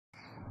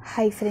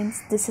Hi friends,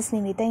 this is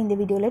Nivita. In the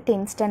video,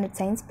 10th standard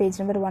science page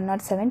number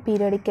 107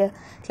 periodic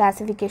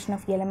classification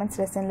of elements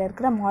lesson la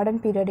irukra modern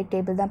periodic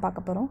table தான்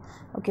பார்க்க போறோம்.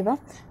 ஓகேவா?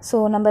 So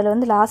நம்மள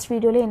வந்து last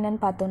videoல என்னன்னு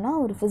பார்த்தோம்னா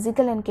ஒரு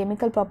physical and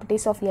chemical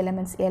properties of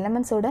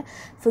elements ஓட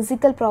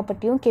physical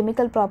propertyயும்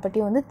chemical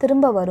propertyயும் வந்து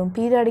திரும்ப வரும்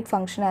periodic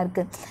functionா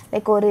இருக்கு.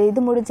 லைக் ஒரு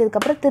இது முடிஞ்சதுக்கு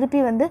அப்புறம்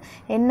திருப்பி வந்து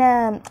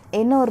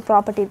என்ன ஒரு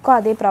ப்ராப்பர்ட்டி இருக்கோ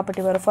அதே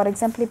ப்ராப்பர்ட்டி வரும். ஃபார்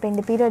எக்ஸாம்பிள் இப்போ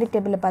இந்த பீரியாடிக்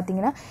டேபிளில்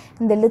பார்த்தீங்கன்னா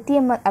இந்த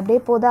லித்தியம்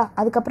அப்படியே போதா,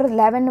 அதுக்கப்புறம்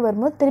 11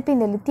 வரும்போது திருப்பி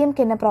இந்த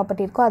லித்தியம்க்கு என்ன ப்ராப்பர்ட்டி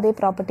இருக்கோ அதே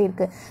ப்ராப்பர்ட்டி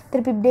இருக்குது.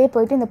 திருப்பி இப்படியே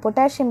போயிட்டு இந்த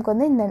பொட்டாசியம்க்கு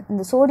வந்து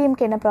இந்த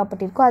சோடியம்க்கு என்ன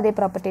ப்ராப்பர்ட்டி இருக்கோ அதே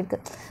ப்ராப்பர்ட்டி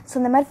இருக்குது. ஸோ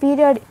இந்த மாதிரி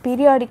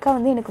பீரியாடிக்காக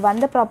வந்து எனக்கு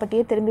வந்த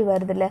ப்ராப்பர்ட்டியே திரும்பி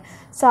வருது இல்லை.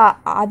 ஸோ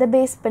அதை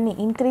பேஸ் பண்ணி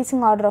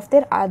இன்க்ரீசிங் ஆர்டர் ஆஃப்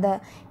தேர்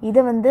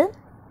இதை வந்து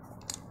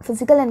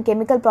physical and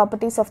chemical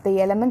properties of the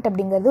element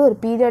அப்படிங்கிறது ஒரு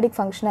பீரியாடிக்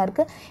ஃபங்க்ஷனாக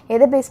இருக்குது.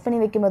 எதை பேஸ் பண்ணி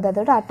வைக்கும்போது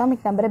அதோட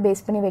அட்டாமிக் நம்பரை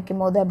பேஸ் பண்ணி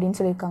வைக்கும்போது அப்படின்னு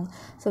சொல்லியிருக்காங்க.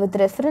 So with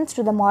reference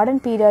to the modern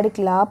periodic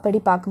லா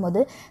படி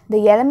பார்க்கும்போது the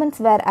elements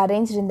were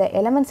arranged இந்த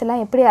எலமெண்ட்ஸ்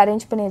எல்லாம் எப்படி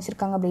அரேஞ்ச் பண்ணி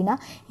வச்சுருக்காங்க அப்படின்னா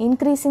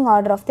increasing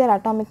order of their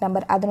atomic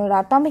number. அதனோட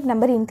அட்டாமிக்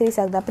நம்பர் இன்க்ரீஸ்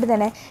ஆகுது. அப்படி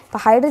தானே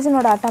இப்போ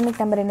ஹைட்ரஜனோட அட்டாமிக்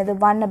நம்பர் என்னது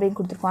 1 அப்படின்னு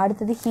கொடுத்துருக்கோம்.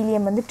 அடுத்தது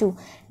ஹீலியம் வந்து 2,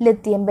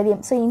 lithium,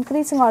 பெரியம். So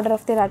increasing order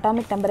of their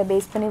atomic நம்பரை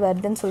பேஸ் பண்ணி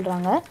வருதுன்னு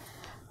சொல்கிறாங்க.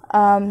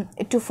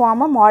 To form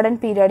a modern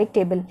periodic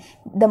table.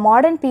 The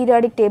modern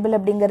periodic table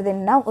அப்படிங்கிறது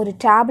என்னன்னா ஒரு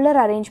tabular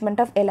arrangement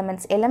of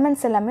elements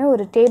எல்லாமே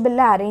ஒரு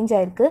டேபிளில் அரேஞ்ச்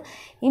ஆயிருக்கு.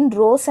 in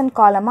rows and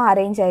column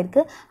arrange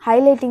ஆயிருக்கு.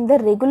 highlighting the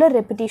regular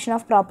repetition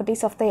of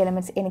properties of the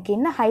elements. எனக்கு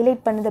என்ன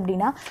ஹைலைட் பண்ணுது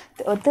அப்படின்னா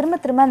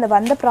திரும்ப அந்த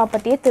வந்த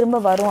ப்ராப்பர்ட்டியே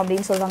திரும்ப வரும்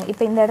அப்படின்னு சொல்லுவாங்க.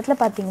 இப்போ இந்த இடத்துல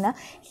பார்த்தீங்கன்னா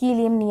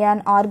ஹீலியம்,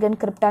 நியான், ஆர்கன்,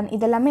 கிரிப்டான்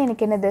இதெல்லாமே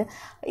எனக்கு என்னது,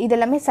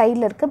 இதெல்லாமே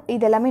சைடில் இருக்குது.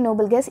 இதெல்லாமே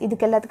நோபல் கேஸ்.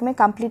 இதுக்கு எல்லாத்துக்குமே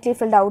completely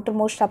field outer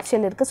most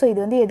subshell இருக்குது. ஸோ இது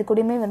வந்து எது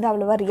கூடயுமே வந்து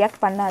அவ்வளோவா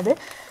ரியாக்ட் பண்ணாது.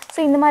 ஸோ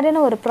இந்த மாதிரியான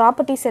ஒரு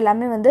ப்ராப்பர்ட்டிஸ்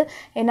எல்லாமே வந்து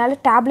என்னால்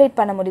டேப்லேட்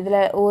பண்ண முடியுதுல,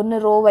 ஒன்று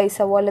ரோ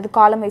வைஸாவோ அல்லது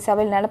காலம்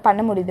வைஸாவோ என்னால்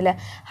பண்ண முடியுதுல.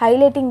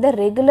 Highlighting the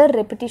regular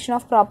repetition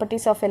of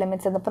properties of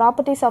elements. அந்த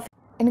ப்ராப்பர்ட்டிஸ் ஆஃப்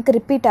எனக்கு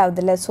ரிப்பீட்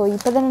ஆகுதுல்ல. ஸோ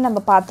இப்போ தானே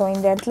நம்ம பார்த்தோம்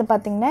இந்த இடத்துல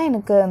பார்த்தீங்கன்னா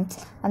எனக்கு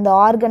அந்த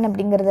ஆர்கன்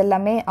அப்படிங்கிறது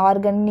எல்லாமே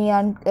ஆர்கன்,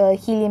 நியான்,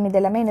 ஹீலியம்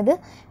இதெல்லாமே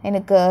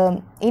எனக்கு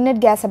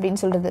இன்னட் கேஸ்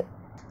அப்படின்னு சொல்கிறது.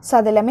 ஸோ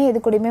அது எல்லாமே எது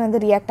கூடயுமே வந்து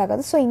ரியாக்ட்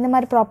ஆகாது. ஸோ இந்த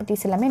மாதிரி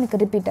ப்ராப்பர்ட்டிஸ் எல்லாமே எனக்கு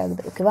ரிப்பீட்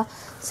ஆகுது. ஓகேவா?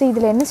 ஸோ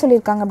இதில் என்ன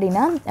சொல்லியிருக்காங்க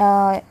அப்படின்னா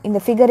இந்த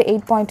ஃபிகர்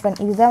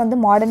 8.1 இதுதான் வந்து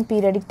மாடர்ன்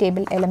பீரியாடிக்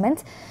டேபிள்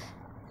எலிமெண்ட்ஸ்.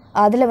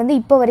 அதில் வந்து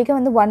இப்போ வரைக்கும்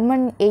வந்து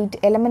 118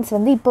 எலிமெண்ட்ஸ்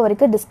வந்து இப்போ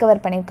வரைக்கும்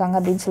டிஸ்கவர் பண்ணியிருக்காங்க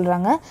அப்படின்னு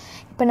சொல்கிறாங்க.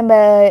 இப்போ நம்ம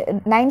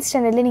 9th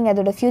ஸ்டாண்டர்ட்லேயே நீங்கள்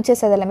அதோட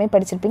ஃபியூச்சர்ஸ் அதெல்லாமே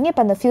படிச்சிருப்பீங்க.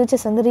 இப்போ அந்த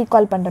ஃபியூச்சர்ஸ் வந்து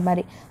ரீகால் பண்ணுற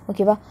மாதிரி.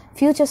 ஓகேவா?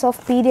 ஃபியூச்சர்ஸ் ஆஃப்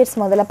பீரியட்ஸ்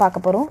முதல்ல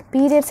பார்க்க போகிறோம்.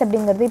 பீரியட்ஸ்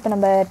அப்படிங்கிறது இப்போ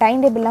நம்ம டைம்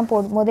டேபிள்லாம்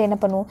போடும்போது என்ன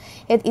பண்ணுவோம்,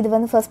 இது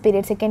வந்து first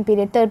period, second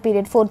period, third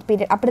period, fourth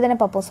period அப்படி தானே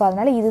பார்ப்போம். ஸோ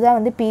அதனால் இதுதான்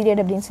வந்து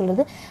பீரியட் அப்படின்னு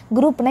சொல்கிறது.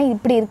 குரூப்னா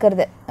இப்படி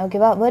இருக்கிறது.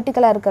 ஓகேவா?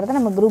 வெர்டிக்கலாக இருக்கிறத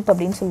நம்ம குரூப்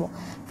அப்படின்னு சொல்லுவோம்.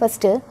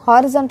 ஃபஸ்ட்டு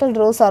ஹாரிசான்டல்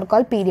ரோஸ் ஆர்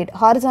கால் பீரியட்.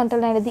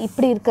 ஹாரிசான்டல்னா என்னது,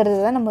 இப்படி இருக்கிறது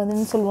தான் நம்ம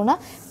வந்து சொல்லுவோம்னா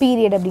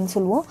பீரியட் அப்படின்னு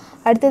சொல்லுவோம்.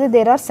 அடுத்தது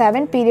there are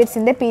 7 periods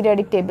in the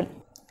periodic table.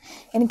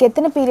 எனக்கு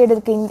எத்தனை பீரியட்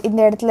இருக்குது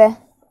இந்த இடத்துல,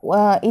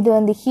 இது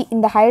வந்து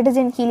இந்த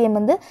ஹைட்ரஜன் ஹீலியம்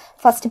வந்து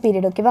ஃபஸ்ட்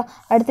பீரியட். ஓகேவா?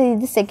 அடுத்தது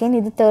இது செகண்ட்,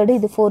 இது தேர்டு,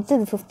 இது ஃபோர்த்து,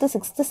 இது fifth,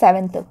 sixth,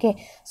 seventh. Okay.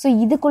 So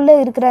இதுக்குள்ளே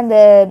இருக்கிற அந்த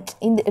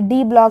இந்த டி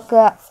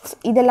பிளாக்கு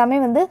இதெல்லாமே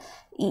வந்து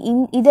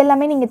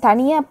இதெல்லாமே நீங்கள்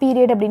தனியாக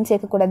பீரியட் அப்படின்னு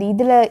சேர்க்கக்கூடாது.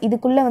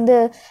 இதுக்குள்ளே வந்து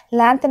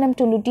லாந்தனம்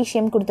டு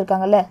லுட்டீஷியம்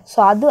கொடுத்துருக்காங்கல்ல. ஸோ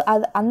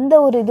அந்த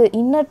ஒரு இது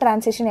இன்னர்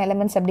டிரான்சிஷன்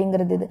எலிமெண்ட்ஸ்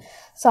அப்படிங்கிறது இது.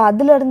 ஸோ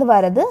அதுலேருந்து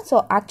வர்றது. ஸோ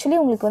ஆக்சுவலி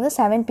உங்களுக்கு வந்து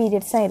 7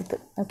 periods தான்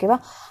இருக்குது. ஓகேவா?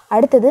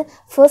 அடுத்தது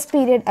ஃபர்ஸ்ட்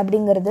பீரியட்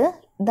அப்படிங்கிறது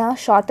தான்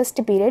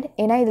ஷார்ட்டஸ்ட் பீரியட்.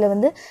 ஏன்னா இதில்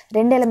வந்து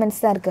 2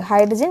 எலிமெண்ட்ஸ் தான் இருக்குது,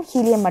 ஹைட்ரஜன்,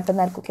 ஹீலியம்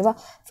மட்டும்தான் இருக்குது. ஓகேவா?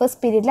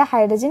 ஃபர்ஸ்ட் பீரியடில்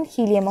ஹைட்ரஜன்,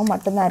 ஹீலியமும்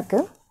மட்டும்தான்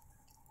இருக்குது.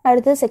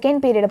 அடுத்து செகண்ட்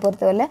பீரியடை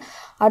பொறுத்தவரை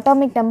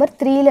அட்டாமிக் நம்பர்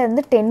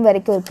 3லேருந்து 10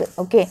 வரைக்கும் இருக்குது.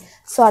 Okay.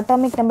 So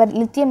atomic number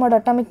லித்தியமோட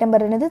atomic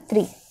number என்னது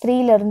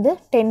 3லேருந்து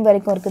 10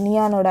 வரைக்கும் இருக்குது.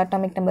 நியானோட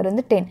அட்டாமிக் நம்பர்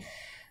வந்து 10.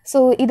 ஸோ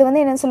இது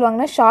வந்து என்னென்னு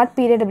சொல்லுவாங்கன்னா ஷார்ட்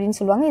பீரியட் அப்படின்னு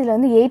சொல்லுவாங்க. இதில்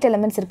வந்து 8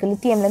 எலிமெண்ட்ஸ் இருக்குது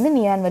லித்தியம்லேருந்து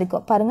நியான்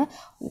வரைக்கும். பாருங்கள்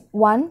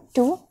 1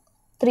 2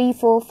 3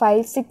 4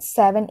 5 6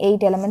 7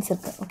 8 எலிமெண்ட்ஸ்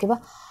இருக்குது. ஓகேவா?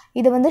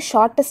 இது வந்து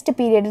ஷார்ட்டஸ்ட்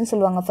பீரியட்னு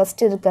சொல்லுவாங்க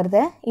ஃபஸ்ட்டு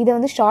இருக்கிறத. இதை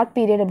வந்து ஷார்ட்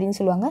பீரியட் அப்படின்னு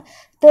சொல்லுவாங்க.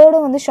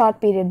 தேர்டும் வந்து ஷார்ட்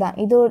பீரியட் தான்.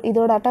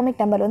 இதோட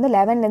அட்டாமிக் நம்பர் வந்து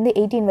 11லேருந்து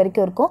 18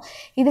 வரைக்கும் இருக்கும்.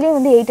 இதுலேயும்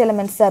வந்து 8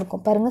 எலிமெண்ட்ஸ் தான்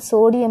இருக்கும். பாருங்கள்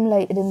சோடியமில்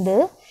இருந்து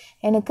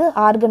எனக்கு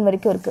ஆர்கன்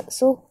வரைக்கும் இருக்குது.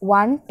 ஸோ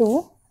 1 2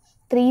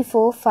 3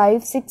 4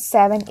 5 6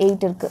 7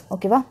 8 இருக்குது.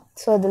 ஓகேவா?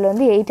 ஸோ அதில்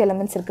வந்து 8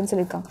 எலிமெண்ட்ஸ் இருக்குதுன்னு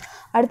சொல்லியிருக்காங்க.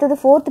 அடுத்தது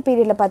ஃபோர்த்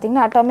பீரியடில்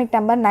பார்த்தீங்கன்னா அட்டாமிக்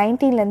நம்பர்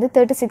 19லேருந்து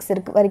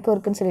 36 வரைக்கும்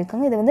இருக்குதுன்னு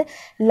சொல்லியிருக்காங்க. இது வந்து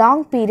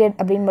லாங் பீரியட்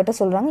அப்படின்னு மட்டும்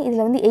சொல்கிறாங்க.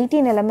 இதில் வந்து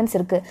 18 எலிமெண்ட்ஸ்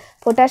இருக்குது.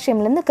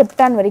 பொட்டாசியம்லேருந்து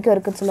கிரிப்டான் வரைக்கும்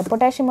இருக்குதுன்னு சொல்லுவாங்க.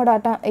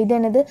 பொட்டாசியமோட இது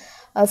என்னது,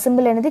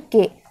 சிம்பிள் என்னது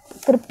கே.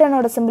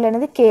 கிரிப்டானோட சிம்பிள்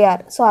என்னது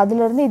கேஆர். ஸோ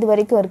அதுலேருந்து இது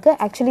வரைக்கும் இருக்குது.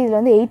 ஆக்சுவலி இதில்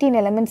வந்து 18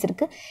 எலிமெண்ட்ஸ்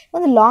இருக்குது.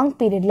 வந்து லாங்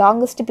பீரியட்,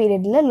 லாங்கஸ்ட்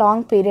பீரியடில்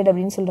லாங் பீரியட்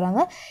அப்படின்னு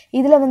சொல்கிறாங்க.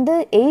 இதில் வந்து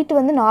 8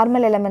 வந்து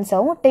நார்மல்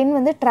எலிமெண்ட்ஸாகவும் 10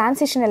 வந்து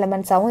டிரான்சிஷன்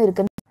எலிமெண்ட்ஸாகவும்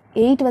இருக்குது.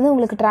 8 வந்து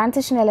உங்களுக்கு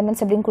transition elements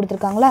அப்படின்னு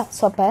கொடுத்துருக்காங்களா.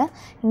 ஸோ அப்போ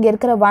இங்கே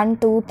இருக்கிற 1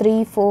 2 3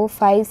 4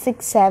 5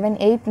 6 7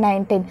 8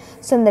 9 10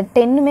 ஸோ இந்த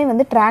 10மே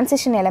வந்து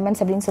transition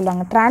elements அப்படின்னு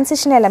சொல்லுவாங்க.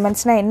 transition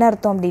elementsனால் என்ன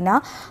அர்த்தம் அப்படின்னா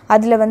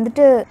அதில்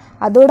வந்துட்டு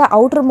அதோட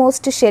அவுட்டர்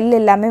மோஸ்ட் ஷெல்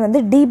எல்லாமே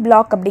வந்து டி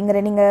பிளாக் அப்படிங்கிற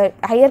நீங்கள்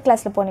ஹையர்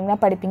கிளாஸில் போனீங்கன்னா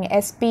படிப்பீங்க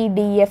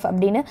SPDF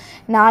அப்படின்னு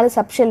 4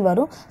 சப்ஷெல்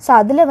வரும். ஸோ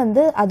அதில்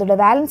வந்து அதோட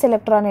வேலன்ஸ்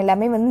எலக்ட்ரான்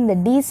எல்லாமே வந்து இந்த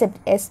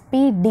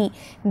SPD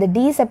இந்த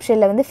டி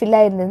சப்ஷெல்லில் வந்து ஃபில்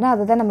ஆகிருந்ததுன்னா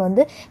அதை தான் நம்ம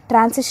வந்து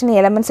transition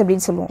elements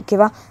அப்படின்னு சொல்லுவோம்.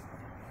 ஓகேவா.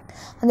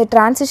 அந்த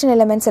டிரான்சிஷன்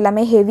எலிமெண்ட்ஸ்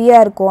எல்லாமே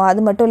ஹெவியாக இருக்கும்.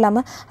 அது மட்டும்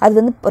இல்லாமல் அது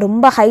வந்து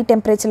ரொம்ப ஹை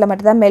டெம்பரேச்சரில்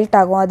மட்டும்தான் மெல்ட்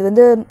ஆகும். அது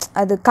வந்து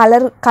அது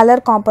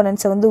கலர்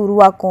காம்பனன்ட்ஸை வந்து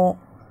உருவாக்கும்.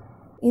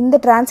 இந்த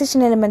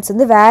டிரான்சிஷன் எலிமெண்ட்ஸ்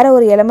வந்து வேறு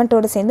ஒரு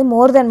எலிமெண்ட்டோடு சேர்ந்து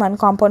மோர் தென் ஒன்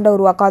காம்பவுண்டை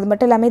உருவாக்கும். அது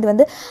மட்டும் இல்லாமல் இது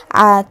வந்து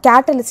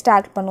கேட்டலிஸ்ட்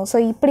ஆக்ட் பண்ணும். ஸோ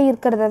இப்படி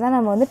இருக்கிறத தான்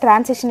நம்ம வந்து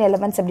டிரான்சிஷன்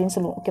எலிமெண்ட்ஸ் அப்படின்னு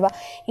சொல்லுவோம். ஓகேவா.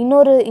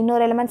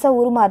 இன்னொரு எலிமெண்ட்ஸாக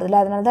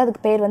உருமாறுதில்ல, அதனால தான்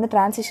அதுக்கு பேர் வந்து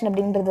டிரான்சிஷன்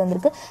அப்படின்றது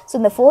வந்துருக்கு. ஸோ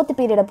இந்த 4th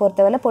பீரியடை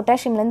பொறுத்தவரை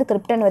பொட்டாசியம்லேருந்து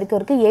கிரிப்டன் வரைக்கும்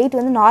இருக்குது. 8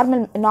 வந்து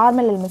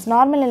நார்மல் எலிமெண்ட்ஸ்.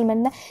 நார்மல்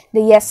எலிமெண்ட்னா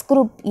இந்த எஸ்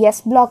குரூப்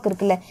எஸ் பிளாக்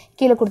இருக்குல்ல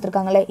கீழே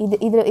கொடுத்துருக்காங்களே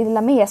இது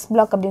எல்லாமே எஸ்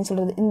பிளாக் அப்படின்னு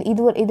சொல்கிறது.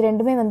 இது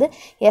ரெண்டுமே வந்து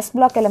எஸ்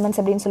பிளாக்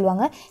எலிமெண்ட்ஸ் அப்படின்னு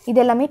சொல்லுவாங்க. இது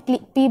எல்லாமே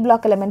பி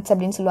பிளாக் எலிமெண்ட்ஸ்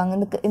அப்படின்னு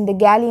சொல்லுவாங்க. இந்த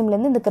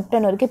கேலியம்லேருந்து இந்த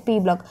கிரிப்டன் வரைக்கும் பி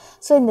பிளாக்.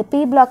 ஸோ இந்த பி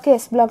பிளாக்கு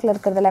எஸ் பிளாக்ல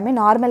இருக்கிறது எல்லாமே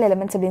நார்மல்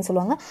எலிமெண்ட்ஸ் அப்படின்னு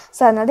சொல்லுவாங்க.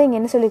 ஸோ அதனால தான் இங்கே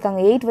என்ன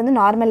சொல்லியிருக்காங்க 8 வந்து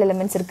நார்மல்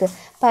எலிமெண்ட்ஸ் இருக்குது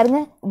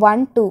பாருங்கள்.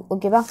 1 2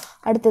 ஓகேவா.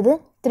 அடுத்தது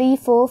 3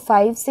 4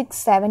 5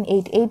 6 7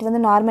 8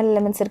 வந்து நார்மல்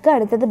எலிமெண்ட்ஸ் இருக்குது.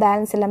 அடுத்தது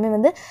பேலன்ஸ் எல்லாமே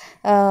வந்து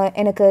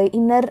எனக்கு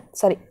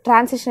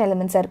டிரான்சிஷன்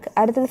எலிமெண்ட்ஸாக இருக்குது.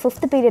 அடுத்தது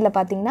 5th பீரியடில்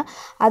பார்த்தீங்கன்னா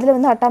அதில்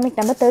வந்து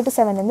அட்டாமிக் நம்பர்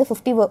 37லேருந்து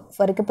 50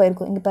 வரைக்கும்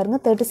போயிருக்கும். இங்கே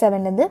பாருங்கள்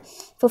 37லேருந்து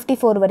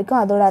 54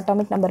 வரைக்கும் அதோட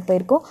அட்டாமிக் நம்பர்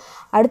போயிருக்கும்.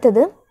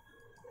 அடுத்தது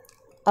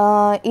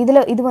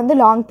இது வந்து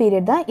லாங்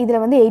பீரியட் தான்.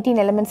 இதில் வந்து 18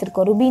 எலிமெண்ட்ஸ்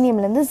இருக்கும்.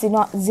 ருபீனியம்லேருந்து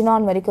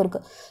ஜினான் வரைக்கும்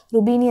இருக்குது.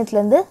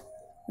 ருபீனியத்துலேருந்து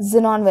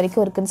ஜினான்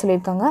வரைக்கும் இருக்குதுன்னு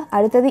சொல்லியிருக்காங்க.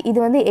 அடுத்தது இது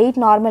வந்து 8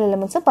 நார்மல்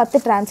எலிமெண்ட்ஸும்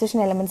 10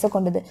 டிரான்சிஷன் எலிமெண்ட்ஸை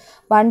கொண்டது.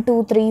 1 2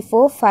 3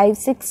 4 5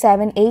 6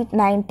 7 8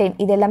 9 10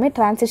 இது எல்லாமே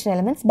டிரான்சிஷன்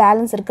எலிமெண்ட்ஸ்.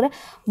 பேலன்ஸ் இருக்கிற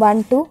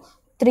 1 2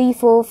 3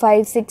 4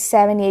 5 6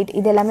 7 8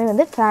 இது எல்லாமே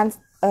வந்து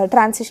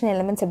டிரான்சிஷன்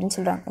எலிமெண்ட்ஸ் அப்படின்னு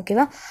சொல்கிறாங்க.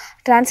 ஓகேவா.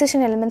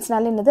 டிரான்சிஷன்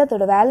எலிமெண்ட்ஸ்னால என்னது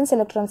அதோட வேலன்ஸ்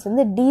எலக்ட்ரான்ஸ்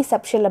வந்து டி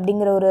சப்ஷெல்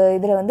அப்படிங்கிற ஒரு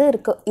இதில் வந்து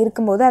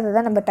இருக்கும்போது அதை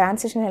தான் நம்ம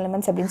டிரான்சிஷன்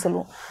எலிமெண்ட்ஸ் அப்படின்னு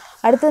சொல்லுவோம்.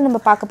 அடுத்தது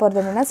நம்ம பார்க்க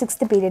போகிறது என்னென்னா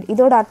 6th பீரியட்.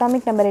 இதோட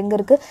அட்டாமிக் நம்பர் எங்கே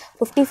இருக்குது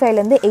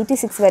 55லேருந்து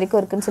 86 வரைக்கும்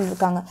இருக்குதுன்னு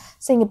சொல்லியிருக்காங்க.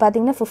 ஸோ இங்கே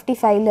பார்த்தீங்கன்னா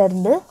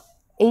 55லேருந்து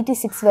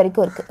 86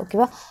 வரைக்கும் இருக்குது.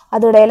 ஓகேவா.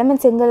 அதோட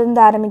எலிமெண்ட்ஸ்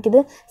எங்கேருந்து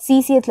ஆரம்பிக்குது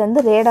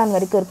சீசியத்துலேருந்து ரேடான்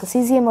வரைக்கும் இருக்குது.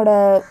 சீசியமோட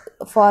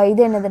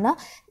இது என்னதுன்னா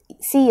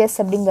CS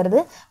அப்படிங்கிறது.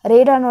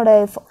 ரேடானோட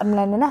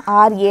ஃபார்முலா என்னென்னா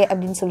RA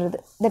அப்படின்னு சொல்கிறது.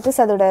 தட் இஸ்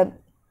அதோட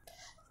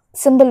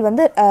சிம்பிள்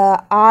வந்து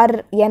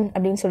RN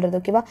அப்படின்னு சொல்கிறது.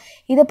 ஓகேவா.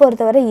 இதை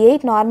பொறுத்தவரை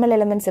 8 நார்மல்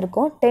எலிமெண்ட்ஸ்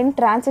இருக்கும், 10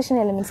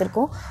 டிரான்சிஷன் எலிமெண்ட்ஸ்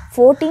இருக்கும்,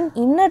 14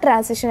 இன்னர்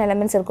டிரான்சிஷன்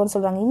எலிமெண்ட்ஸ் இருக்கும்னு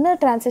சொல்கிறாங்க.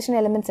 இன்னர் டிரான்சிஷன்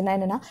எலிமெண்ட்ஸ்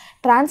என்னென்னா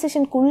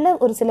டிரான்சிஷனுக்குள்ளே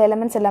ஒரு சில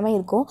எலிமெண்ட்ஸ் எல்லாமே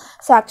இருக்கும்.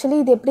 ஸோ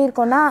ஆக்சுவலி இது எப்படி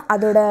இருக்கும்னா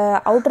அதோட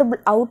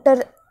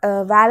அவுட்டர்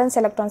வேலன்ஸ்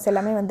எலக்ட்ரான்ஸ்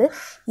எல்லாமே வந்து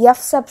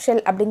எஃப் சப்ஷெல்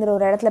அப்படிங்கிற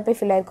ஒரு இடத்துல போய்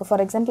ஃபில் ஆகிருக்கும்.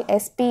 ஃபார் எக்ஸாம்பிள்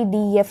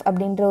SPDF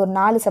அப்படின்ற ஒரு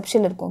 4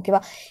 சப்ஷெல் இருக்கும். ஓகேவா.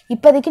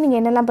 இப்போதைக்கு நீங்கள்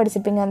என்னெல்லாம்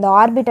படிச்சிருப்பீங்க அந்த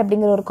ஆர்பிட்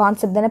அப்படிங்கிற ஒரு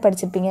கான்செப்ட் தானே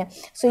படிச்சிருப்பீங்க.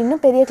 ஸோ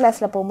இன்னும் பெரிய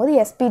கிளாஸில் போகும்போது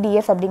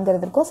SPDF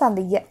அப்படிங்கிறது இருக்கும். ஸோ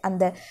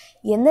அந்த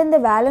எந்தெந்த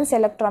வேலன்ஸ்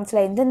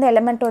எலக்ட்ரான்ஸில் எந்தெந்த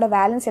எலிமெண்ட்டோட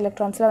வேலன்ஸ்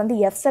எலக்ட்ரான்ஸில் வந்து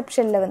எஃப்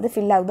சப்ஷெல்லில் வந்து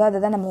ஃபில் ஆகுதோ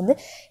அதை தான் நம்ம வந்து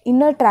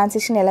இன்னர்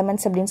டிரான்சிஷன்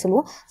எலிமெண்ட்ஸ் அப்படின்னு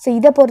சொல்லுவோம். ஸோ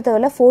இதை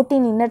பொறுத்தவரை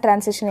 14 இன்னர்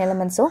டிரான்சிஷன்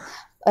எலிமெண்ட்ஸும்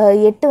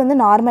 8 வந்து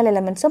நார்மல்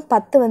எலிமெண்ட்ஸும்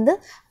 10 வந்து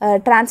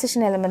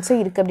டிரான்சிஷன் எலிமெண்ட்ஸும்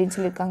இருக்குது அப்படின்னு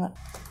சொல்லியிருக்காங்க.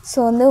 ஸோ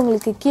வந்து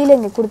உங்களுக்கு கீழே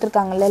இங்கே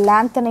கொடுத்துருக்காங்கல்ல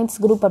லாந்தனைட்ஸ்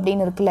குரூப்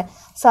அப்படின்னு இருக்குல்ல.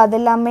 ஸோ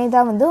அதெல்லாமே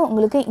தான் வந்து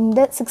உங்களுக்கு இந்த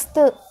 6th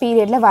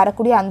பீரியடில்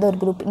வரக்கூடிய அந்த ஒரு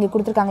குரூப் இங்கே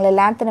கொடுத்துருக்காங்கல்ல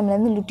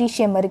லாந்தனம்லேருந்து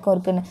லுட்டீஷியம் வரைக்கும்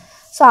இருக்குன்னு.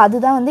 ஸோ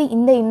அதுதான் வந்து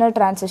இந்த இன்னர்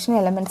டிரான்சிஷன்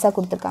எலிமெண்ட்ஸாக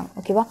கொடுத்துருக்காங்க.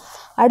 ஓகேவா.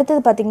 அடுத்தது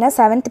பார்த்திங்கன்னா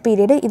 7th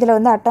பீரியடு. இதில்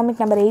வந்து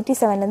அட்டாமிக் நம்பர்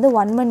 87லேருந்து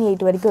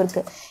 118 வரைக்கும்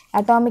இருக்குது.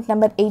 அட்டாமிக்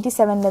நம்பர்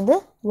 87லேருந்து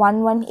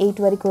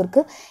 118 வரைக்கும்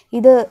இருக்குது.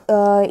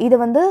 இது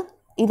வந்து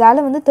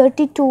இதால் வந்து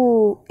 32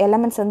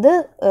 எலிமெண்ட்ஸ் வந்து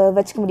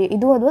வச்சுக்க முடியும்.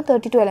 இதுவும்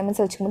 32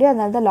 எலிமெண்ட்ஸ் வச்சுக்க முடியும்.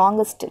 அதனால தான்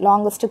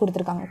லாங்கஸ்ட்டு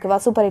கொடுத்துருக்காங்க. ஓகேவா.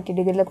 சூப்பர் 80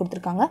 டிகிரியில்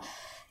கொடுத்துருக்காங்க.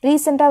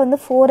 ரீசெண்டாக வந்து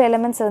 4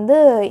 எலிமெண்ட்ஸ் வந்து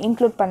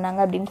இன்க்ளூட் பண்ணாங்க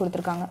அப்படின்னு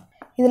கொடுத்துருக்காங்க.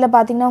 இதில்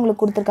பார்த்திங்கன்னா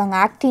உங்களுக்கு கொடுத்துருக்காங்க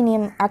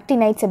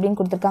ஆக்டினைட்ஸ் அப்படின்னு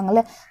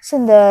கொடுத்துருக்காங்கல்ல. ஸோ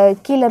இந்த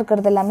கீழே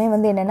இருக்கிறது எல்லாமே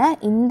வந்து என்னென்னா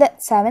இந்த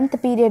 7th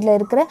பீரியடில்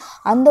இருக்கிற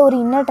அந்த ஒரு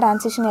இன்னர்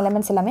டிரான்சிஷன்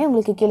எலிமெண்ட்ஸ் எல்லாமே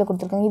உங்களுக்கு கீழே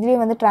கொடுத்துருக்காங்க. இதுலேயே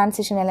வந்து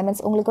டிரான்சிஷன்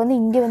எலிமெண்ட்ஸ் உங்களுக்கு வந்து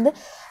இங்கே வந்து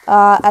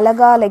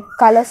அழகாக லைக்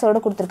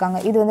கலர்ஸோடு கொடுத்துருக்காங்க.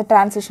 இது வந்து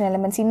transition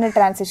elements inner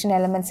transition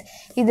elements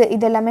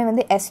இது எல்லாமே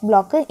வந்து எஸ்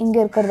பிளாக்கு.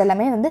 இங்கே இருக்கிறது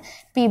எல்லாமே வந்து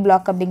பி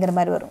பிளாக் அப்படிங்கிற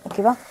மாதிரி வரும்.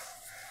 ஓகேவா.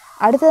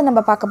 அடுத்தது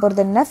நம்ம பார்க்க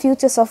போகிறது என்ன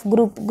ஃபியூச்சர்ஸ் ஆஃப்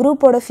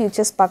குரூப்போட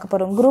ஃபியூச்சர்ஸ் பார்க்க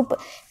போகிறோம். குரூப்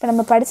இப்போ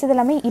நம்ம படித்தது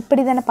எல்லாமே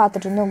இப்படி தானே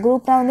பார்த்துட்டு இருந்தோம்.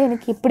 குரூப்னா வந்து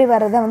எனக்கு இப்படி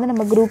வரதை வந்து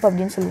நம்ம குரூப்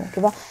அப்படின்னு சொல்லுவோம்.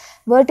 ஓகேவா.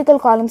 வெர்டிக்கல்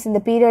காலம்ஸ் இந்த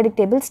periodic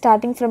table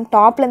starting from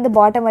டாப்லேருந்து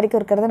bottom வரைக்கும்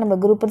இருக்கிறத நம்ம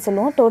குரூப்னு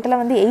சொல்லுவோம்.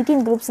 டோட்டலாக வந்து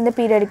 18 குரூப்ஸ் இந்த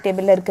பீரியாடிக்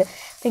டேபிளில் இருக்குது.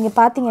 இப்போ இங்கே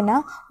பார்த்தீங்கன்னா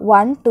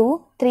 1 2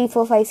 3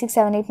 4 5 6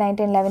 7 8 9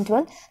 10 11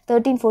 12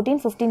 13 14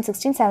 15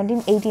 16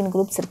 17 18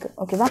 groups இருக்குது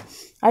ஓகேவா.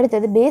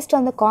 அடுத்தது based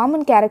on the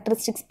common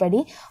characteristics படி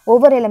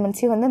ஒவ்வொரு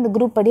எலமெண்ட்ஸையும் வந்து அந்த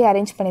குரூப் படி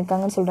அரேஞ்ச்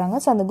பண்ணியிருக்காங்கன்னு சொல்கிறாங்க.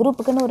 ஸோ அந்த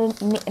குரூப்புக்குன்னு ஒரு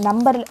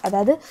நம்பர்,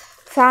 அதாவது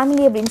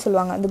ஃபேமிலி அப்படின்னு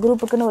சொல்லுவாங்க. அந்த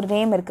குரூப்புக்குன்னு ஒரு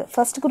நேம் இருக்குது.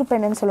 ஃபர்ஸ்ட் குரூப்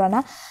என்னென்னு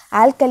சொல்லுவாங்கன்னா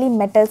ஆல்கலி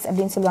மெட்டல்ஸ்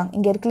அப்படின்னு சொல்லுவாங்க.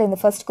 இங்கே இருக்கிற இந்த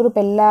ஃபர்ஸ்ட் குரூப்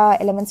எல்லா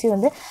எலமெண்ட்ஸையும்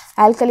வந்து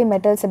ஆல்கலி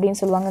மெட்டல்ஸ் அப்படின்னு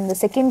சொல்லுவாங்க. இந்த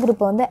செகண்ட்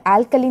குரூப்பை வந்து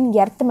ஆல்கலின்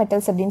எர்த்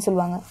மெட்டல்ஸ் அப்படின்னு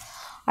சொல்லுவாங்க.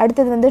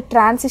 அடுத்தது வந்து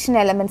டிரான்சிஷன்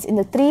எலமெண்ட்ஸ்,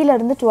 இந்த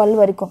 3லேருந்து 12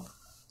 வரைக்கும்,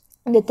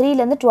 இந்த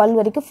 3லேருந்து 12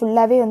 வரைக்கும்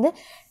ஃபுல்லாகவே வந்து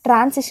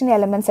டிரான்சிஷன்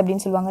எலமெண்ட்ஸ்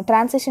அப்படின்னு சொல்லுவாங்க.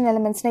 டிரான்சிஷன்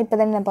எலமெண்ட்ஸ்னால் இப்போ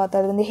தான் நான்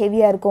பார்த்தோம், அது வந்து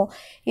ஹெவியாக இருக்கும்.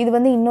 இது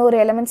வந்து இன்னொரு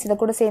எலமெண்ட்ஸ் இதை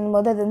கூட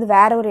சேரும்போது அது வந்து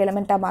வேறு ஒரு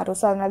எலமெண்ட்டாக மாறும்.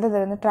 ஸோ அதனால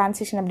அது வந்து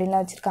டிரான்சிஷன்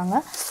அப்படின்லாம் வச்சுருக்காங்க.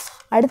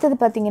 அடுத்தது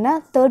பார்த்தீங்கன்னா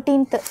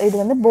 13th இது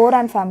வந்து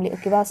போரான் ஃபேமிலி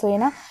ஓகேவா. ஸோ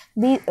ஏன்னா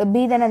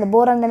பி தானே, அந்த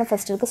போரான் தானே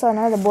ஃபஸ்ட் இருக்குது. ஸோ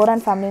அதனால் அந்த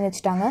போரான் ஃபேமிலின்னு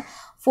வச்சுட்டாங்க.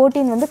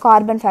 14 வந்து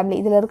கார்பன் ஃபேமிலி,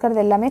 இதில் இருக்கிறது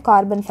எல்லாமே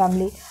கார்பன்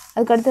ஃபேமிலி.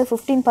 அதுக்கடுத்து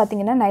 15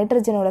 பார்த்தீங்கன்னா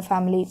நைட்ரஜனோட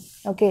ஃபேமிலி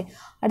ஓகே.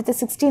 அடுத்து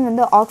 16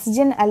 வந்து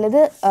ஆக்சிஜன்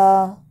அல்லது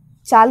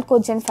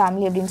சால்கோஜன்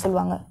ஃபேமிலி அப்படின்னு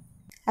சொல்லுவாங்க.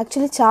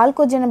 ஆக்சுவலி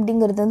சால்கோஜன்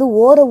அப்படிங்கிறது வந்து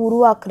ஓரை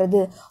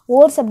உருவாக்குறது.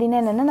 ஓர்ஸ் அப்படின்னா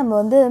என்னென்னா, நம்ம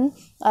வந்து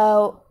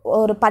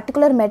ஒரு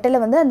பர்டிகுலர் மெட்டலை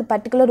வந்து அந்த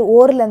பர்டிகுலர்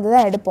ஓர்லேருந்து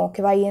தான் எடுப்போம்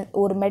ஓகேவா.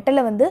 ஒரு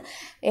மெட்டலை வந்து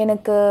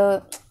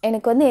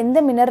எனக்கு வந்து எந்த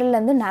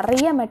மினரல்லேருந்து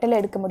நிறைய மெட்டல்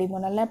எடுக்க முடியுமோ,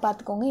 நல்லா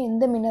பார்த்துக்கோங்க,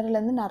 எந்த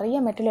மினரல்லேருந்து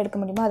நிறைய மெட்டல் எடுக்க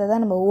முடியுமோ அதை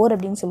தான் நம்ம ஓர்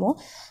அப்படின்னு சொல்லுவோம்.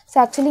 ஸோ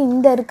ஆக்சுவலி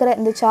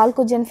இந்த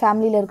சால்கோஜன்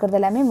ஃபேமிலியில் இருக்கிறது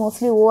எல்லாமே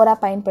மோஸ்ட்லி ஓராக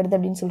பயன்படுது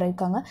அப்படின்னு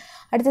சொல்லியிருக்காங்க.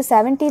 அடுத்து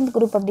 17th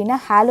குரூப் அப்படின்னா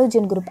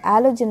halogen group.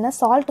 ஹாலோஜன்னா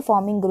salt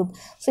farming group.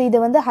 So இது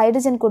வந்து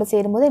ஹைட்ரஜன் கூட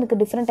சேரும்போது எனக்கு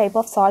different type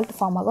of salt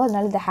form ஆகும்,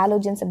 அதனால இந்த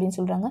ஹாலோஜன்ஸ் அப்படின்னு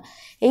சொல்கிறாங்க.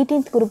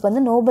 18th குரூப்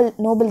வந்து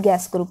நோபல்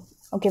கேஸ் குரூப்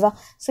ஓகேவா.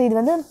 ஸோ இது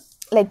வந்து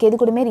லைக் எது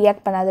கூடமே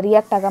ரியாக்ட் பண்ணாது,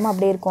 ரியாக்ட் ஆகாமல்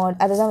அப்படியே இருக்கும்,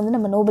 அதுதான் வந்து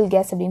நம்ம நோபல்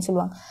கேஸ் அப்படின்னு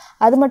சொல்லுவாங்க.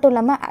 அது மட்டும்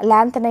இல்லாமல்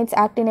லாந்தனைட்ஸ்,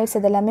 ஆக்டினைட்ஸ்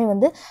இதெல்லாமே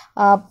வந்து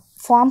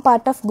ஃபார்ம்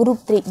பார்ட் ஆஃப்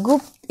குரூப் 3.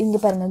 இங்கே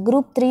பாருங்கள்,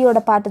 குரூப்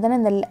 3யோட பார்ட்டு தானே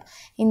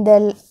இந்த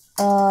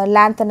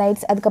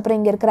லாந்தனைட்ஸ், அதுக்கப்புறம்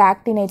இங்கே இருக்கிற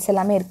ஆக்டினைட்ஸ்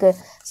எல்லாமே இருக்குது.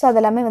 ஸோ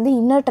அதெல்லாமே வந்து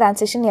இன்னர்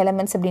டிரான்சிஷன்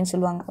எலமெண்ட்ஸ் அப்படின்னு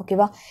சொல்லுவாங்க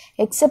ஓகேவா.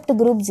 Accept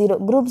group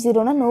 0. குரூப்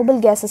 0னா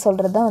நோபல் கேஸை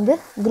சொல்கிறது தான் வந்து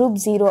குரூப்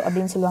 0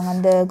 அப்படின்னு சொல்லுவாங்க.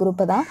 அந்த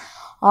குரூப்பை தான்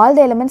all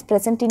the elements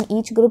present in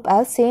each group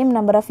have same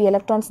number of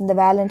electrons in the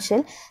valence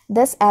shell,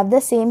 thus have the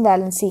same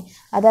valency.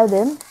 அதாவது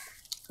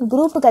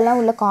குரூப்புக்கெல்லாம்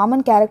உள்ள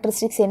காமன்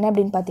கேரக்டரிஸ்டிக்ஸ் என்ன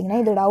அப்படின்னு பார்த்தீங்கன்னா,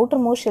 இதோட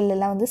அவுட்டர் மோஸ்ட்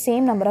ஷெல்லாம் வந்து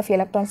சேம் நம்பர் ஆஃப்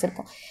எலக்ட்ரான்ஸ்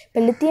இருக்கும்.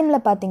 இப்போ லித்தியமில்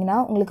பார்த்தீங்கன்னா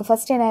உங்களுக்கு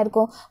ஃபஸ்ட் என்ன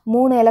இருக்கும்,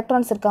 3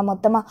 எலக்ட்ரான்ஸ் இருக்கா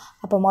மொத்தமாக.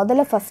 அப்போ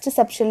முதல்ல ஃபஸ்ட்டு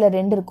சப்ஷெல்லில்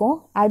 2 இருக்கும்,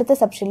 அடுத்த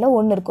சப்ஷெல்லில்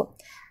 1 இருக்கும்.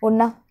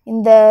 ஒன்றா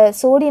இந்த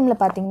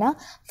சோடியமில் பார்த்தீங்கன்னா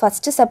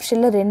ஃபஸ்ட்டு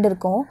சப்ஷெல்லில் 2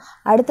 இருக்கும்,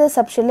 அடுத்த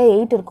சப்ஷெல்லில்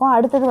 8 இருக்கும்,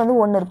 அடுத்தது வந்து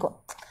 1 இருக்கும்.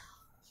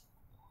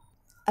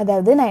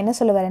 அதாவது நான் என்ன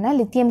சொல்ல வரேன்னா,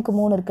 லித்தியமுக்கு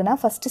 3 இருக்குன்னா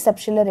ஃபஸ்ட்டு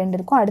சப்ஷெல்லில் 2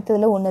 இருக்கும்,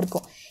 அடுத்ததில் 1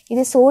 இருக்கும்.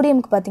 இதே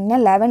சோடியமுக்கு பார்த்தீங்கன்னா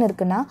 11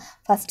 இருக்குன்னா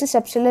ஃபஸ்ட்டு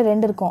சப்ஷெல்லில்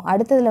 2 இருக்கும்,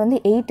 அடுத்ததில் வந்து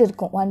 8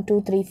 இருக்கும். 1 2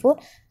 3 4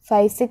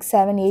 5 6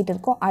 7 8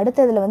 இருக்கும்,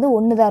 அடுத்ததில் வந்து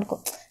 1 தான்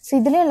இருக்கும். ஸோ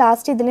இதுலேயும்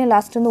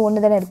லாஸ்ட் வந்து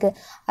 1 தானே இருக்குது.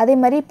 அதே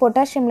மாதிரி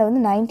பொட்டாசியமில்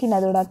வந்து 19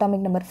 அதோட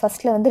அட்டாமிக் நம்பர்,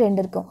 ஃபஸ்ட்டில் வந்து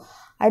 2 இருக்கும்,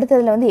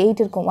 அடுத்ததில் வந்து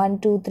 8 இருக்கும். 1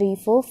 2 3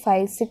 4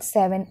 5 6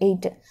 7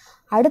 8.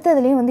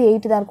 அடுத்ததுலேயும் வந்து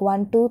 8 தான் இருக்கும்.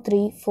 1 2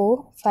 3 4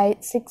 5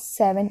 6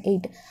 7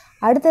 8.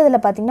 அடுத்ததில்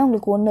பார்த்திங்கன்னா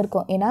உங்களுக்கு 1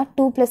 இருக்கும், ஏன்னா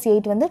 2 +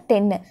 8 வந்து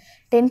 10.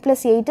 10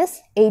 + 8 is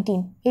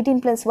 18. 18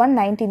 + 1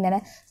 19 தானே.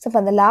 ஸோ இப்போ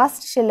அந்த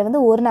லாஸ்ட் ஷெல்லில் வந்து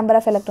ஒரு நம்பர்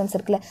ஆஃப் எலக்ட்ரான்ஸ்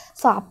இருக்குல்ல,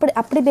 ஸோ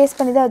அப்படி பேஸ்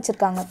பண்ணி தான்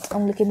வச்சுருக்காங்க.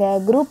 உங்களுக்கு இந்த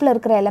குரூப்பில்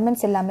இருக்கிற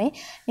எலமெண்ட்ஸ் எல்லாமே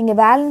நீங்கள்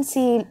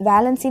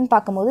வேலன்சின்னு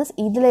பார்க்கும்போது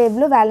இதில்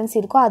எவ்வளோ வேலன்சி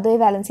இருக்கோ அதே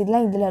வேலன்சி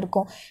தான் இதில்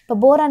இருக்கும். இப்போ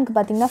போரானுக்கு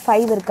பார்த்திங்கன்னா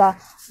 5 இருக்கா,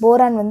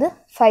 போரான் வந்து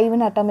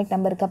 5ன்னு அட்டாமிக்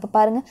நம்பர் இருக்குது. அப்போ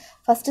பாருங்கள்,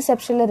 ஃபஸ்ட்டு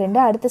சப்ஷெல்லில்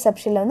 2, அடுத்த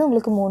சப்ஷெல்லில் வந்து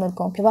உங்களுக்கு 3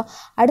 இருக்கும் ஓகேவா.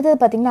 அடுத்தது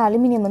பார்த்திங்கன்னா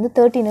அலுமினியம் வந்து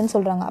 13ன்னு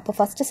சொல்கிறாங்க. அப்போ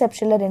ஃபஸ்ட்டு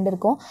சப்ஷெல்லில் 2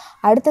 இருக்கும்,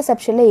 அடுத்த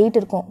சப்ஷெல்லில் 8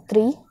 இருக்கும்.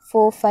 3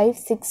 4 5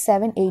 6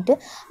 7 8.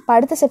 இப்போ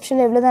அடுத்த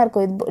செப்ஷனில் எவ்வளோ தான்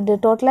இருக்கும், இது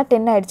டோட்டலாக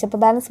 10 ஆகிடுச்சு. அப்போ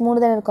பேலன்ஸ் 3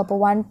 தானே இருக்கும். அப்போ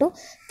 1 2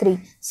 3.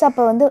 ஸோ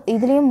அப்போ வந்து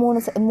இதுலேயும்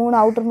 3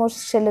 அவுட்டர்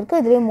மோஸ்ட் ஷெல்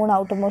இருக்குது, இதுலேயும் 3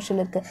 அவுட்டர் மோஸ்ட்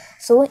ஷெல் இருக்குது.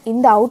 ஸோ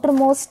இந்த அவுட்டர்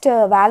மோஸ்ட்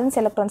வேலன்ஸ்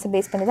எலக்ட்ரான்ஸை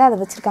பேஸ் பண்ணி தான் அதை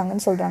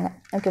வச்சுருக்காங்கன்னு சொல்கிறாங்க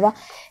ஓகேவா.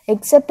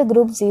 Accept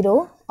group 0,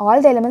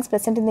 all the elements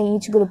present இந்த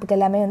ஈச் குரூப்புக்கு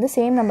எல்லாமே வந்து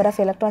சேம் நம்பர் ஆஃப்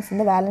எலக்ட்ரான்ஸ்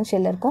வந்து வேலன்ஸ்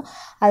ஷெல்லில் இருக்கும்.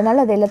 அதனால்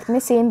அது எல்லாத்துக்குமே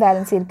சேம்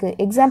வேலன்ஸ் இருக்குது.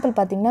 எக்ஸாம்பிள்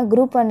பார்த்தீங்கன்னா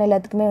குரூப் 1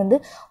 எல்லாத்துக்குமே வந்து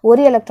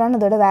ஒரு எலக்ட்ரான்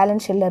அதோட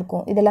வேலன்ஸ் ஷெல்லில்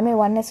இருக்கும். இது எல்லாமே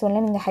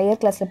 1s1 நீங்கள் ஹையர்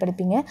கிளாஸில்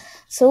படிப்பீங்க.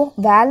 So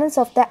valence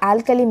of the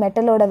alkali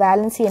மெட்டலோட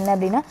valency என்ன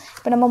அப்படின்னா,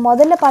 இப்போ நம்ம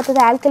முதல்ல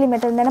பார்த்தது ஆல்கலி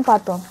மெட்டல் தானே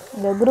பார்த்தோம்.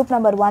 இந்த குரூப்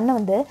நம்பர் 1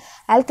 வந்து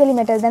ஆல்கலி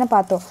மெட்டல் தானே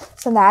பார்த்தோம்.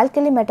 ஸோ அந்த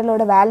ஆல்கலி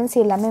மெட்டலோட வேலன்சி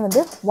எல்லாமே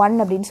வந்து 1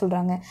 அப்படின்னு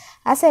சொல்கிறாங்க.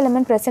 ஆஸ்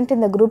எலமெண்ட் ப்ரெசென்ட்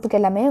இந்த குரூப்புக்கு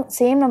எல்லாமே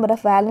same number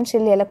of valence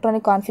shell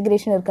electronic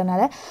configuration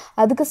இருக்கனால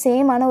அதுக்கு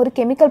சேமான ஒரு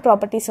கெமிக்கல்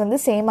ப்ராப்பர்ட்டிஸ் வந்து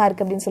சேமாக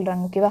இருக்குது அப்படின்னு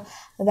சொல்கிறாங்க ஓகேவா.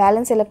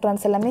 வேலன்ஸ்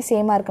எலக்ட்ரான்ஸ் எல்லாமே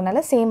சேமாக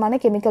இருக்கனால சேமான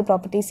கெமிக்கல்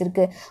ப்ராப்பர்ட்டிஸ்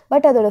இருக்குது.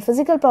 பட் அதோட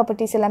ஃபிசிக்கல்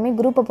ப்ராப்பர்ட்டிஸ் எல்லாமே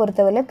குரூப்பை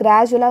பொறுத்தவரை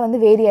கிராஜுவலாக வந்து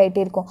வேரி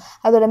ஆகிட்டே இருக்கும்.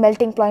 அதோட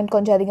மெல்டிங் பாயிண்ட்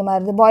கொஞ்சம் அதிகமாக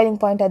இருக்குது, பாய்லிங்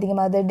பாயிண்ட்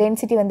அதிகமாக இருக்குது,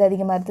 டென்சிட்டி வந்து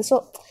அதிகமாக இருக்குது. ஸோ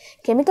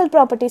கெமிக்கல்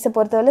ப்ராப்பர்ட்டிஸை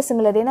பொறுத்தவரை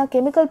சிமிலர். ஏன்னா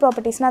கெமிக்கல்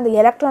ப்ராப்பர்ட்டிஸ்னால் அந்த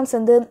எலக்ட்ரான்ஸ்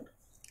வந்து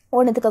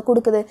ஒன்றுத்துக்கு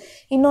கொடுக்குது,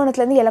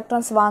 இன்னொன்றுலேருந்து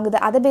எலக்ட்ரான்ஸ் வாங்குது,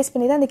 அதை பேஸ்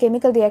பண்ணி தான் அந்த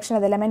கெமிக்கல் ரியாக்ஷன்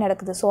அது எல்லாமே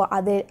நடக்குது. ஸோ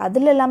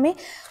அதில் எல்லாமே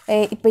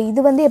இப்போ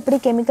இது வந்து எப்படி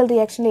கெமிக்கல்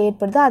ரியாக்ஷனில்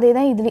ஏற்படுதோ அதே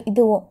தான்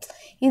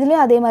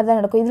இதுலேயும் அதே மாதிரி தான்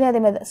நடக்கும், இதுலேயும்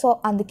அதே மாதிரி தான். ஸோ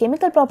அந்த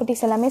கெமிக்கல்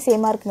ப்ராப்பர்ட்டிஸ் எல்லாமே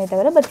சேமாக இருக்குமே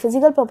தவிர பட்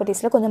ஃபிசிக்கல்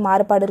ப்ராப்பர்ட்டிஸில் கொஞ்சம்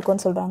மாறுபாடு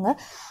இருக்குன்னு சொல்கிறாங்க.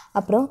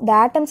 அப்புறம் the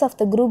atoms of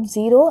the group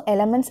 0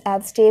 elements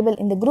have stable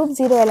இந்த group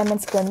 0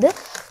 elementsக்கு வந்து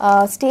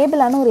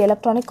ஸ்டேபிளான ஒரு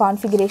எலக்ட்ரானிக்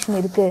கான்ஃபிகரேஷன்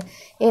இருக்குது.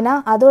 ஏன்னா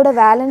அதோட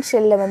வேலன்ஸ்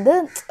ஷெல்லில் வந்து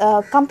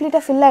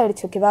கம்ப்ளீட்டாக ஃபில்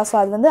ஆகிடுச்சு. ஓகேவா? ஸோ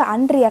அது வந்து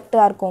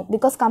அன்ரியாக்டாக இருக்கும்.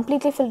 பிகாஸ்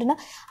கம்ப்ளீட்லி ஃபில்டுனா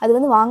அது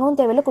வந்து வாங்கவும்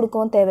தேவையில்லை,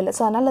 கொடுக்கவும் தேவையில்லை.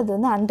 ஸோ அதனால் அது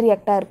வந்து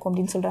அன்ரியாக்டாக இருக்கும்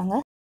அப்படின்னு சொல்கிறாங்க.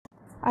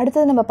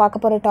 அடுத்தது நம்ம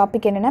பார்க்க போகிற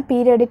டாபிக் என்னென்னா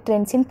பீரியாடிக்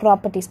ட்ரெண்ட்ஸ் இன்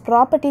ப்ராப்பர்ட்டிஸ்.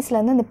 ப்ராப்பர்ட்டிஸில்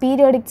வந்து இந்த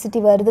பீரியாடிக்சிட்டி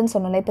வருதுன்னு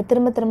சொன்னோம்ல, இப்போ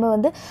திரும்ப திரும்ப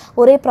வந்து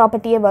ஒரே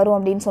ப்ராப்பர்ட்டியே வரும்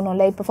அப்படின்னு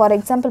சொன்னோம்ல. இப்போ ஃபார்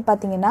எக்ஸாம்பிள்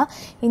பார்த்தீங்கன்னா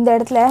இந்த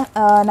இடத்துல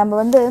நம்ம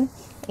வந்து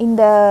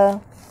இந்த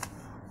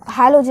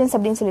ஹாலோஜன்ஸ்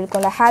அப்படின்னு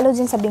சொல்லியிருக்கோம்ல,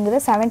 ஹாலோஜன்ஸ்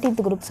அப்படிங்கிறது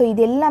 17th குரூப். ஸோ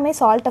இது எல்லாமே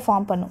சால்ட்டை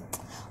ஃபார்ம் பண்ணும்.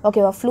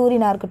 ஓகேவா?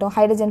 ஃப்ளூரினாக இருக்கட்டும்,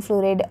 hydrogen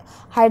fluoride,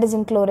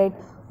 hydrogen chloride,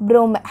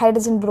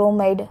 hydrogen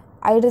bromide,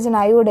 hydrogen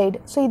iodide.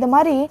 So இது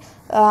மாதிரி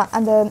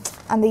அந்த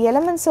அந்த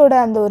எலமெண்ட்ஸோட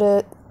அந்த ஒரு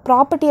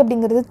ப்ராப்பர்ட்டி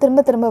அப்படிங்கிறது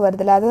திரும்ப திரும்ப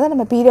வருதில்ல, அதை தான்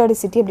நம்ம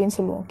பீரியாடிசிட்டி அப்படின்னு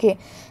சொல்லுவோம். Okay,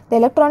 the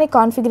electronic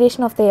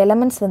configuration of the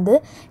elements வந்து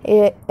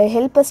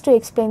help us to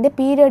explain the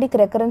periodic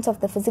recurrence of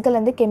the physical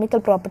and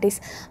chemical properties.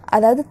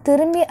 அதாவது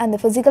திரும்பி அந்த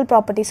ஃபிசிக்கல்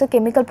ப்ராப்பர்ட்டிஸோ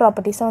கெமிக்கல்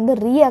ப்ராப்பர்ட்டிஸோ வந்து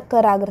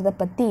ரீஅக்கர் ஆகிறத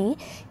பற்றி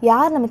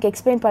யார் நமக்கு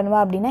எக்ஸ்பிளைன் பண்ணுவா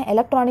அப்படின்னா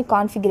electronic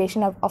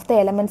configuration of the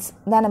elements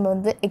தான் நம்ம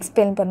வந்து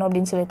எக்ஸ்பிளைன் பண்ணோம்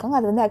அப்படின்னு சொல்லியிருக்காங்க.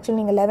 அது வந்து ஆக்சுவலி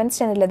நீங்கள் 11th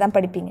ஸ்டாண்டர்டில் தான்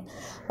படிப்பீங்க.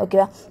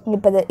 ஓகேவா?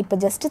 இப்போ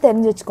ஜஸ்ட்டு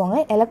தெரிஞ்சு வச்சுக்கோங்க,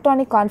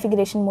 எலக்ட்ரானிக்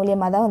கான்ஃபிகரேஷன்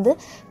மூலியமாக தான் வந்து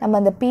நம்ம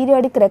அந்த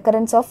periodic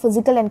recurrence of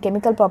physical and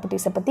chemical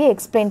properties பற்றி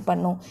எக்ஸ்பிளைன்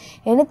பண்ணும்.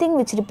 anything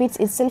which repeats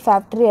itself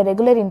after a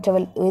regular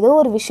interval, ஏதோ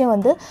ஒரு விஷயம்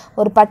வந்து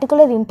ஒரு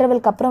பர்டிகுலர்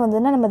இன்டர்வலுக்கு அப்புறம்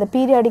வந்துன்னா நம்ம அதை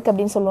பீரியாடிக்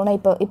அப்படின்னு சொல்லுவோம்னா,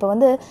 இப்போ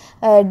வந்து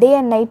டே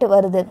அண்ட் நைட்டு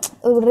வருது,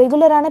 ஒரு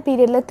ரெகுலரான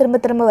பீரியடில் திரும்ப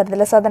திரும்ப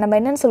வருதுல்ல. ஸோ அதை நம்ம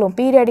என்னென்னு சொல்லுவோம்?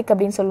 பீரியாடிக்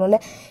அப்படின்னு சொல்லுவோம்ல.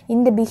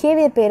 இந்த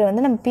பிஹேவியர் பேர்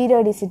வந்து நம்ம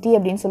பீரியாடிசிட்டி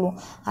அப்படின்னு சொல்லுவோம்.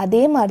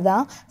 அதே மாதிரி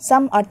தான்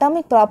some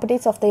atomic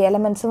properties of the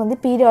எலமெண்ட்ஸும் வந்து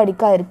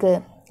பீரியாடிக்காக இருக்குது.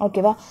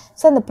 ஓகேவா?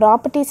 ஸோ அந்த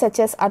properties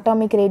சச்சஸ்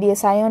atomic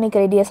radius, ionic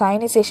radius,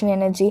 ionisation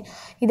energy,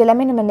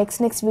 இதெல்லாமே நம்ம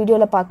நெக்ஸ்ட்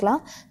வீடியோவில்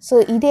பார்க்கலாம். ஸோ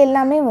இது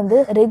எல்லாமே வந்து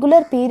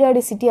ரெகுலர்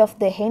பீரியாடிசிட்டி ஆஃப்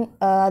த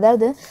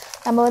அதாவது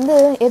நம்ம வந்து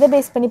எதை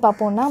பேஸ் பண்ணி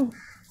பார்ப்போம்னா,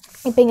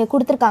 இப்போ இங்கே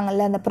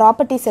கொடுத்துருக்காங்கல்ல அந்த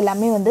ப்ராப்பர்ட்டிஸ்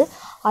எல்லாமே வந்து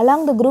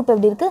அலாங் த குரூப்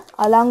எப்படி இருக்குது,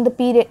 அலாங் த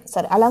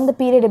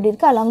பீரியட் எப்படி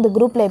இருக்குது, அலாங் த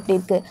குரூப்பில் எப்படி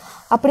இருக்குது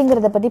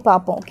அப்படிங்கிறத பற்றி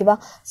பார்ப்போம். ஓகேவா?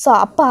 ஸோ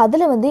அப்போ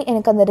அதில் வந்து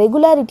எனக்கு அந்த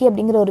ரெகுலாரிட்டி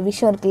அப்படிங்கிற ஒரு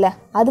விஷயம் இருக்குல்ல,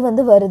 அது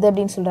வந்து வருது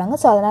அப்படின்னு சொல்கிறாங்க.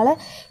 ஸோ அதனால்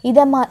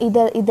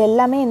இது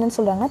எல்லாமே என்னென்னு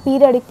சொல்கிறாங்கன்னா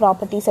பீரியாடிக்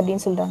ப்ராப்பர்ட்டிஸ்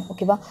அப்படின்னு சொல்கிறாங்க.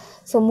 ஓகேவா?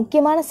 ஸோ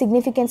முக்கியமான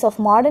சிக்னிஃபிகன்ஸ் ஆஃப்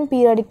மாடர்ன்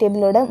பீரியாடிக்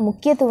டேபிளோட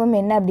முக்கியத்துவம்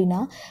என்ன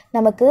அப்படின்னா,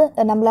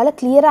 நம்மளால்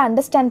கிளியராக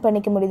அண்டர்ஸ்டாண்ட்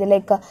பண்ணிக்க முடியுது.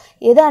 லைக்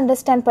எதை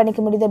அண்டர்ஸ்டாண்ட்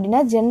பண்ணிக்க முடியுது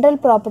அப்படின்னா, general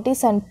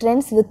properties and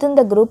trends within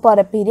the group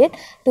R a period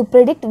to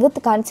predict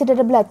with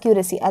considerable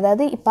accuracy.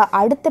 அதாவது இப்போ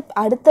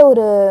அடுத்த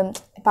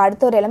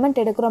ஒரு எலமெண்ட்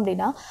எடுக்கிறோம்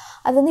அப்படின்னா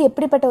அது வந்து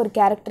எப்படிப்பட்ட ஒரு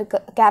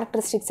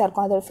கேரக்டரிஸ்டிக்ஸாக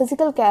இருக்கும், அதோட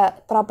ஃபிசிக்கல்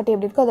ப்ராப்பர்ட்டி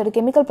எப்படி இருக்கும், அதோட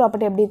கெமிக்கல்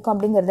ப்ராப்பர்ட்டி எப்படி இருக்கும்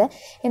அப்படிங்கிறத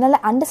என்னால்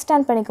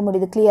அண்டர்ஸ்டாண்ட் பண்ணிக்க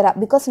முடியுது கிளியராக.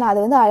 பிகாஸ் நான்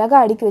அதை வந்து அழகாக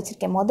அடுக்கி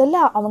வச்சுருக்கேன். முதல்ல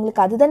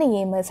அவங்களுக்கு அதுதானே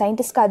எய்மு,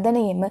 சயின்டிஸ்ட்க்கு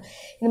அதுதானே எய்மு.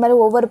 இந்த மாதிரி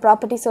ஒவ்வொரு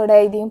ப்ராப்பர்ட்டிஸோட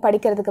இதையும்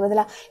படிக்கிறதுக்கு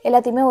பதிலாக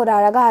எல்லாத்தையுமே ஒரு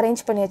அழகாக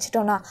அரேஞ்ச் பண்ணி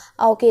வச்சுட்டோன்னா,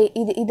 ஓகே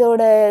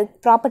இதோட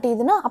ப்ராப்பர்ட்டி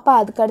இதுனா அப்போ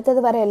அதுக்கு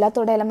அடுத்தது வர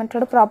எல்லாத்தோட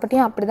எலமெண்ட்டோட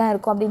ப்ராப்பர்ட்டியும் அப்படி தான்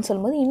இருக்கும் அப்படின்னு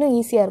சொல்லும்போது இன்னும்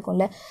ஈஸியாக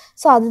இருக்கும்ல.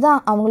 ஸோ அதுதான்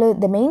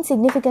அவங்களுக்கு the main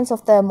significance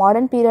of the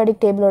modern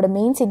periodic டேபிளோட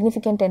main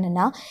significant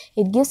என்னென்னா,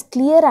 it gives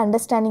clear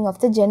understanding of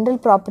the general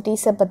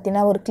ப்ராப்பர்ட்டிஸை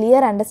பற்றின ஒரு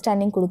கிளியர்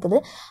அண்டர்ஸ்டாண்டிங் கொடுக்குது.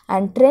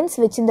 அண்ட் ட்ரெண்ட்ஸ்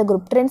விச் இந்த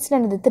குரூப்,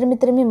 ட்ரெண்ட்ஸ்னு இது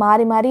திரும்பி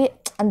மாறி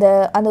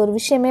அந்த ஒரு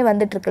விஷயமே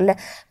வந்துட்டு இருக்குல்ல,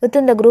 with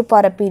in the group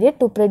R a period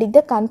to predict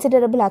the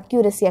considerable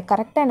அக்யூரஸியை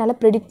கரெக்டாக என்னால்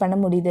ப்ரெடிக்ட் பண்ண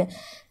முடியுது.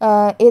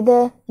 எது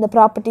இந்த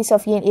ப்ராப்பர்ட்டிஸ்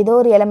ஆஃப் ஏதோ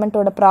ஒரு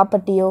எலமெண்ட்டோட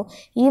ப்ராப்பர்ட்டியோ,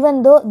 ஈவன்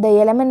தோ த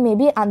எலமெண்ட்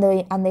மேபி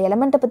அந்த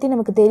எலமெண்ட்டை பற்றி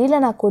நமக்கு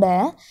தெரியலனா கூட,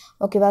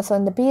 ஓகேவா? ஸோ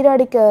இந்த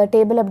பீரியாடிக்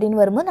டேபிள் அப்படின்னு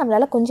வரும்போது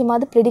நம்மளால்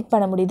கொஞ்சமாவது ப்ரெடிக்ட்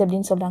பண்ண முடியுது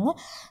அப்படின்னு சொல்கிறாங்க.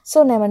 ஸோ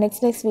நம்ம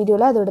நெக்ஸ்ட்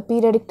வீடியோவில் அதோட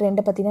பீரியாடிக்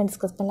ட்ரெண்டை பற்றி தான்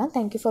டிஸ்கஸ் பண்ணலாம்.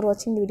 தேங்க்யூ ஃபார்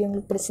வாட்சிங். இந்த வீடியோ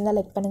உங்களுக்கு பிடிச்சிருந்தா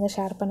லைக் பண்ணுங்கள்,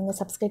 ஷேர் பண்ணுங்கள்,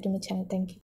 subscribe to my channel. Thank you.